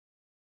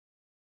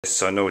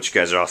so I know what you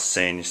guys are all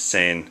saying. You're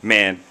saying,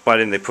 man, why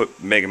didn't they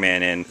put Mega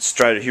Man in?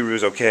 Strider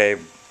Hero's okay,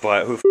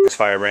 but who is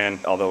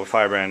Firebrand? Although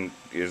Firebrand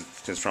is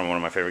from one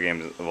of my favorite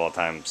games of all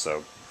time,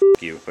 so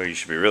f you. What you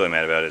should be really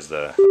mad about is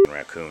the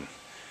raccoon.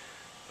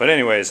 But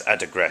anyways, I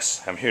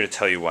digress. I'm here to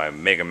tell you why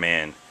Mega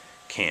Man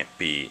can't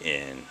be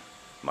in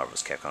Marvel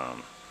vs.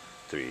 Capcom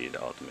 3,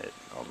 the Ultimate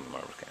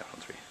Marvel vs. Capcom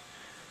 3.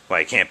 Why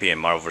he can't be in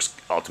Marvel vs.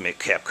 Ultimate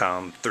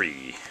Capcom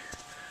 3.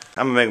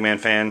 I'm a Mega Man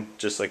fan,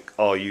 just like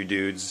all you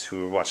dudes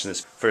who were watching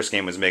this. First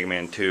game was Mega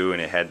Man 2, and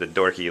it had the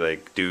dorky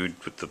like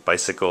dude with the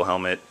bicycle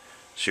helmet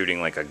shooting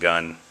like a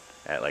gun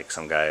at like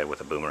some guy with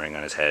a boomerang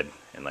on his head,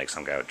 and like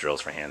some guy with drills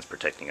for hands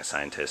protecting a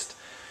scientist.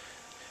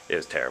 It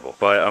was terrible.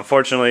 But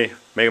unfortunately,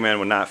 Mega Man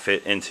would not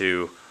fit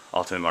into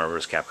Ultimate Marvel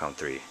vs. Capcom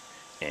 3,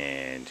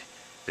 and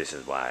this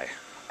is why.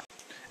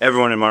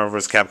 Everyone in Marvel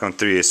vs. Capcom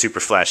 3 is super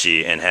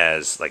flashy and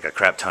has like a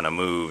crap ton of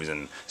moves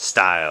and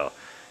style,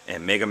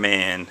 and Mega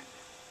Man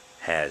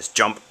has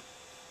jump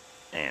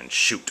and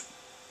shoot.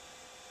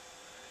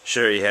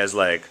 Sure, he has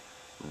like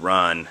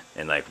run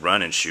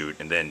and shoot,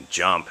 and then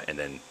jump, and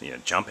then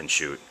jump and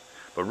shoot.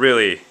 But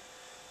really,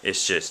 he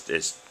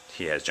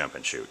has jump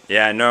and shoot.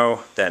 Yeah, I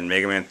know that in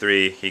Mega Man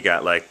 3 he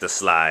got like the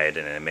slide,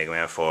 and in Mega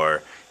Man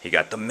 4 he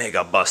got the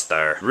Mega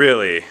Buster.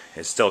 Really,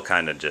 it's still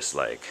kind of just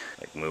like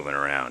moving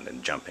around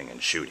and jumping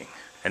and shooting.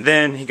 And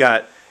then he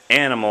got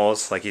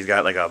animals, like he's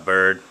got like a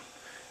bird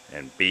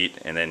and beat,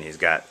 and then he's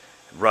got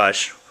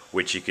rush,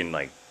 which you can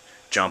like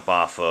jump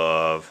off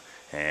of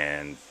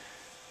and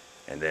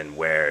then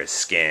wear his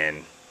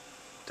skin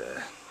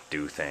to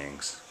do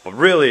things. But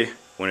really,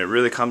 when it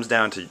really comes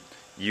down to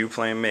you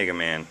playing Mega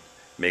Man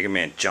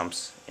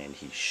jumps and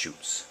he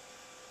shoots.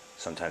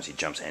 Sometimes he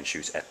jumps and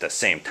shoots at the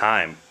same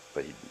time,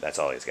 but that's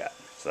all he's got.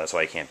 So that's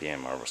why he can't be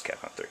in Marvel vs.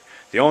 Capcom 3.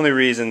 The only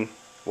reason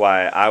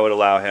why I would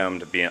allow him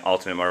to be in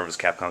Ultimate Marvel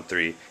vs. Capcom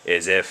 3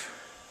 is if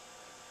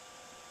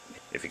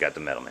he got the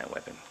Metal Man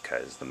weapon,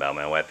 because the Metal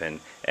Man weapon,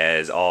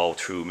 as all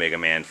true Mega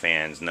Man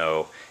fans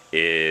know,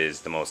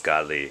 is the most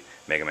godly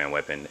Mega Man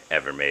weapon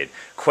ever made.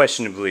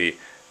 Questionably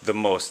the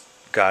most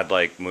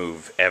godlike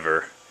move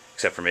ever,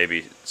 except for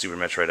maybe Super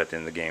Metroid at the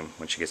end of the game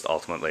when she gets the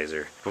ultimate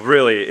laser. But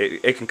really,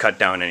 it can cut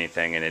down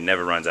anything, and it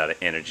never runs out of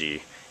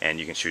energy, and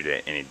you can shoot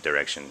it in any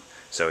direction.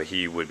 So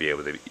he would be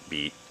able to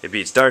beat. It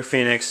beats Dark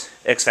Phoenix,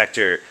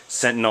 X-Factor,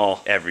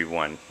 Sentinel,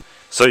 everyone.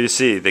 So you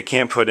see, they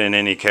can't put in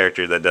any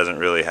character that doesn't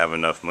really have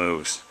enough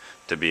moves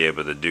to be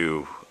able to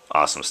do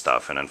awesome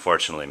stuff, and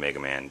unfortunately Mega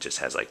Man just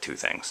has like 2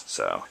 things.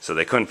 So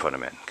they couldn't put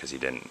him in because he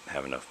didn't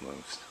have enough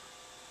moves.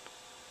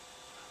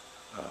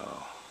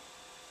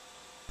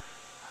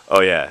 Oh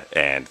yeah,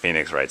 and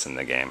Phoenix Wright's in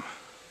the game.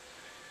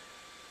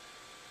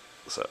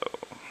 So